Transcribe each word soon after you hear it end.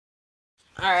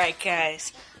Alright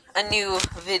guys, a new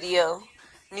video,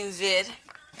 new vid.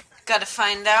 Gotta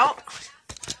find out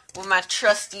with my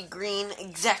trusty green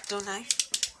X-Acto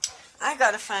knife. I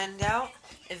gotta find out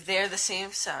if they're the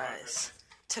same size.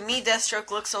 To me,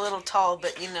 Deathstroke looks a little tall,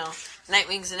 but you know,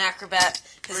 Nightwing's an acrobat.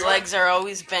 His legs are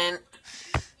always bent,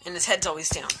 and his head's always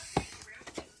down.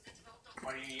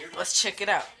 Let's check it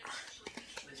out.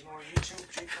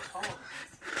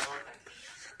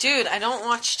 Dude, I don't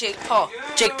watch Jake Paul.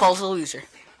 Jake Paul's a loser.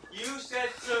 You said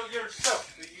so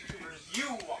yourself. The YouTubers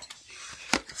you watch.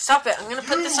 Stop it. I'm going to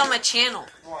put this on my channel.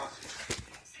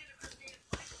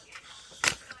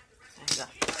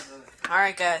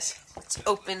 Alright, guys. Let's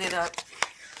open it up.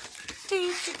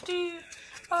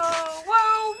 Oh,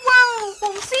 whoa, whoa.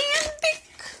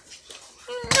 Mozambique.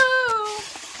 No.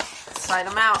 Slide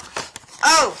him out.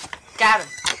 Oh, got him.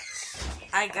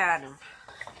 I got him.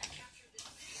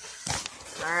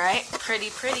 Alright, pretty.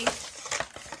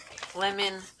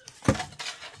 Lemon.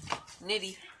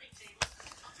 Nitty.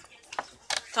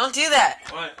 Don't do that.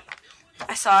 What?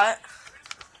 I saw it.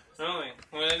 Really?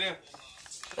 What did I do?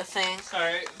 The thing.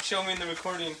 Alright, show me in the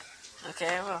recording.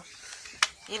 Okay, well.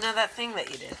 You know that thing that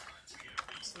you did.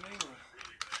 What's the name?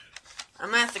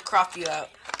 I'm gonna have to crop you out.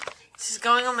 This is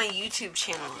going on my YouTube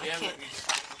channel. I can't.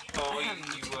 Oh, you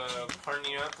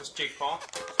partnering up with Jake Paul?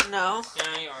 No.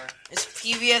 Yeah, you are. It's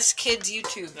PBS Kids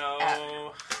YouTube. No. App.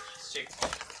 It's Jake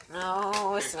Paul.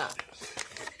 No, it's not.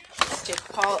 Jake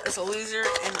Paul is a loser,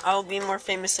 and I'll be more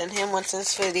famous than him once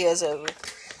this video's over.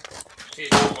 You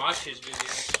should watch his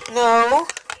videos. No.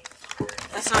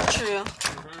 That's not true.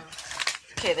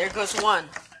 Okay, there goes one.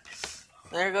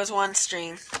 There goes one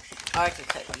stream. Oh, I can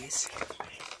cut these.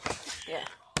 Yeah.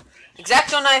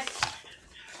 X-Acto knife.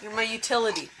 You're my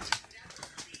utility.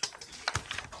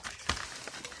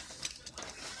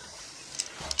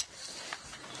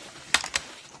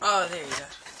 Oh, there you go.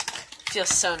 Feels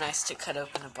so nice to cut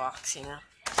open a box, you know?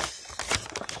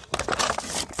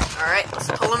 Alright,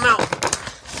 let's pull him out.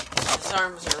 His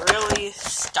arms are really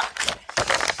stuck.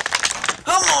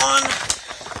 Come on!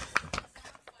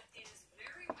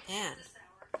 Man.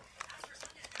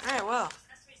 Alright, well.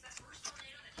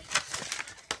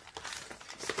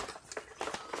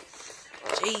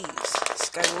 Jeez, this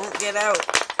guy won't get out.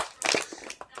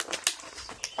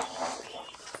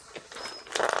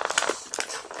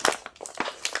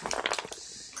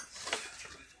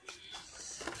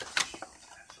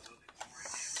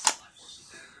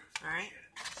 Alright.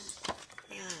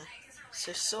 Is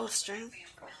there still a string?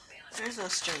 There's no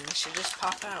string. It should just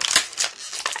pop out.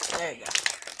 There you go.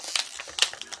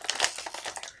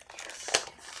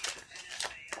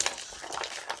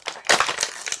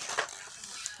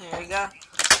 There we go.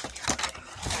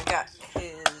 I got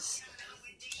his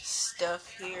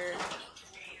stuff here.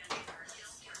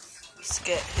 Let's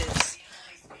get his...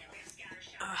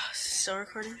 still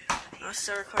recording? Oh,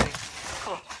 still recording.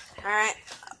 Cool. Alright,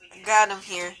 got him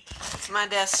here. It's my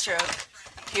Deathstroke.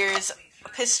 Here's a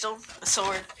pistol, a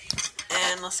sword,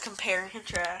 and let's compare and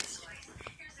contrast.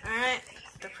 Alright,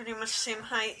 they're pretty much the same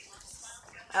height.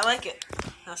 I like it.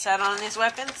 Let's add on these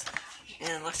weapons,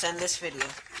 and let's end this video.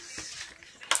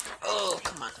 Oh,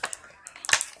 come on.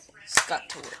 It's got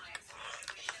to work.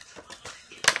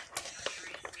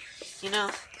 You know,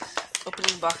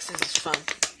 opening boxes is fun,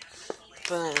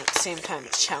 but at the same time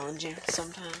it's challenging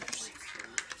sometimes.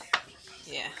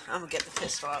 Yeah, I'm gonna get the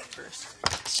pistol out first.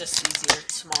 It's just easier,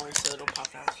 it's smaller, so it'll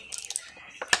pop out.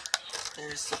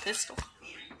 There's the pistol.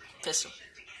 Pistol.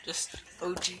 Just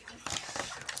OG.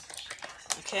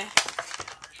 Okay.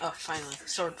 Oh, finally.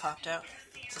 Sword popped out.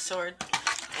 It's a sword.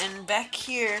 And back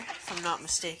here, if I'm not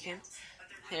mistaken,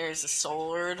 there's a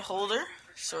sword holder.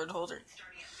 Sword holder.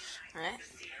 Alright.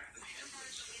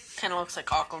 Kind of looks like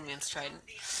Aquaman's trident.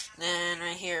 And then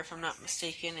right here, if I'm not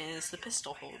mistaken, is the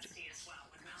pistol holder.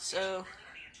 So,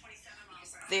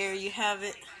 there you have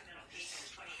it.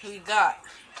 We got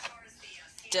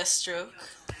Deathstroke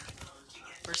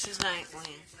versus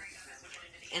Nightwing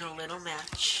in a little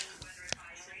match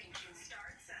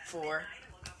for,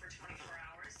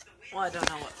 well, I don't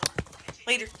know what.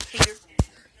 Later.